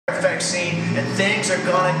effects scene, and things are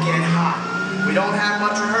gonna get hot. We don't have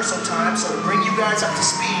much rehearsal time, so to bring you guys up to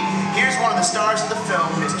speed, here's one of the stars of the film,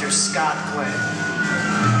 Mr. Scott Glenn.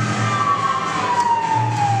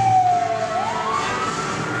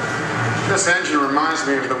 This engine reminds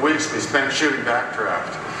me of the weeks we spent shooting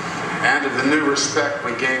Backdraft, and of the new respect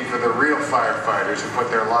we gained for the real firefighters who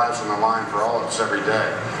put their lives on the line for all of us every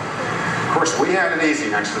day. Of course, we had it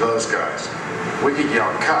easy next to those guys. We could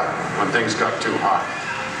yell cut when things got too hot.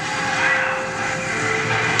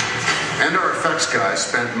 And our effects guys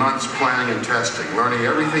spent months planning and testing, learning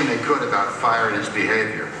everything they could about fire and its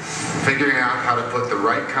behavior, figuring out how to put the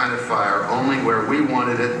right kind of fire only where we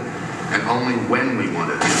wanted it and only when we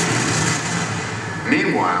wanted it.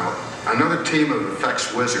 Meanwhile, another team of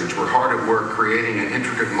effects wizards were hard at work creating an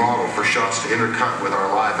intricate model for shots to intercut with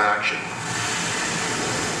our live action.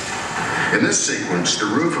 In this sequence, the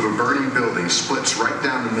roof of a burning building splits right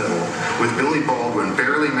down the middle, with Billy Baldwin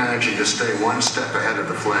barely managing to stay one step ahead of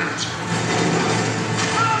the flames.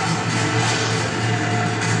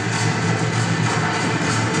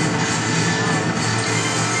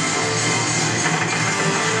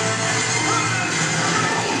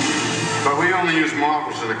 But we only used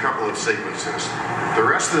models in a couple of sequences. The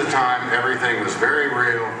rest of the time, everything was very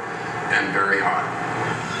real and very hot.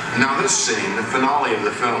 Now this scene, the finale of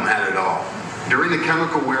the film, had it all. During the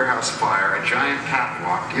chemical warehouse fire, a giant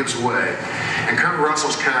catwalk gives way, and Kurt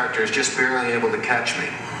Russell's character is just barely able to catch me.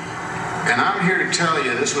 And I'm here to tell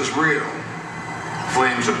you this was real.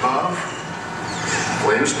 Flames above,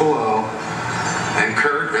 flames below, and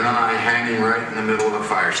Kurt and I hanging right in the middle of a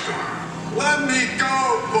firestorm. Let me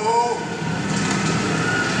go, Bo!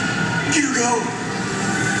 You go!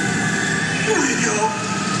 We go!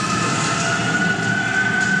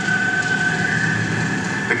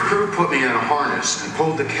 The crew put me in a harness and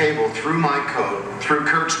pulled the cable through my coat, through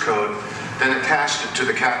Kurt's coat, then attached it to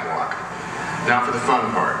the catwalk. Now for the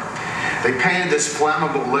fun part. They painted this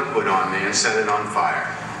flammable liquid on me and set it on fire.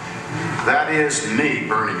 That is me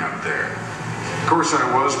burning up there. Of course,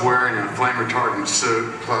 I was wearing a flame-retardant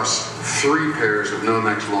suit plus 3 pairs of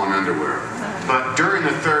Nomex long underwear. But during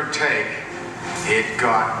the third take, it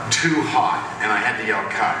got too hot and I had to yell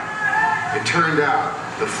cut. It turned out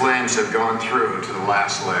the flames had gone through to the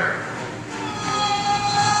last layer.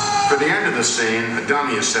 For the end of the scene, a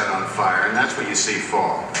dummy is set on fire, and that's what you see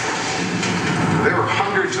fall. There were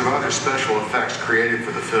hundreds of other special effects created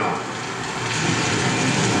for the film.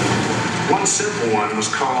 One simple one was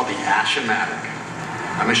called the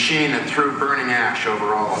Ash-O-Matic, a machine that threw burning ash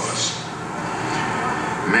over all of us.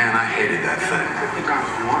 Man, I hated that thing.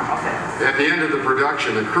 At the end of the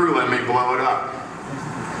production, the crew let me blow it up.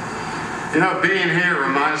 You know, being here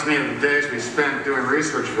reminds me of the days we spent doing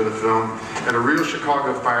research for the film at a real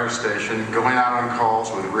Chicago fire station, going out on calls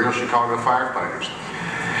with real Chicago firefighters.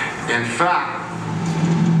 In fact,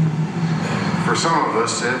 for some of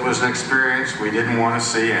us, it was an experience we didn't want to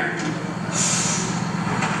see end.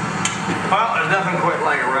 Well, there's nothing quite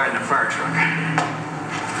like a ride in a fire truck.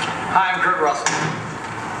 Hi, I'm Kurt Russell.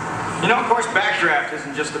 You know, of course, Backdraft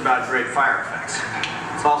isn't just about great fire effects.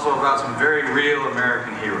 It's also about some very real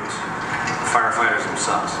American heroes. Firefighters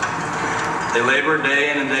themselves. They labor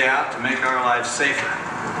day in and day out to make our lives safer.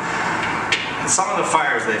 And some of the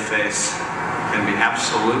fires they face can be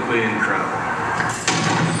absolutely incredible.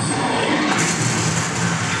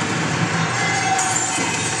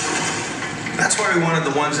 That's why we wanted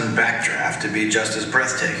the ones in Backdraft to be just as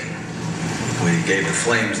breathtaking. We gave the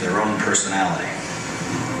flames their own personality.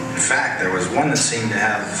 In fact, there was one that seemed to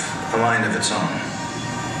have a mind of its own.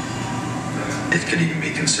 It could even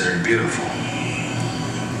be considered beautiful.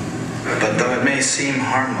 But though it may seem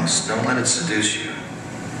harmless, don't let it seduce you.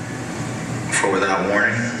 For without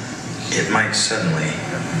warning, it might suddenly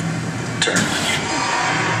turn on you.